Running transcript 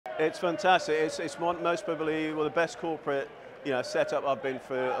It's fantastic. It's most probably the best corporate, setup I've been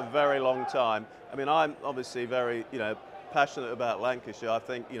for a very long time. I mean, I'm obviously very, passionate about Lancashire. I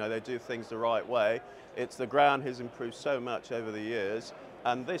think, they do things the right way. The ground has improved so much over the years,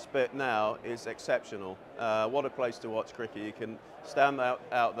 and this bit now is exceptional. What a place to watch cricket. You can stand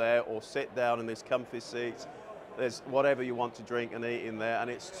out there or sit down in these comfy seats. There's whatever you want to drink and eat in there, and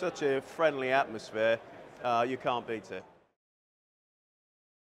it's such a friendly atmosphere. You can't beat it.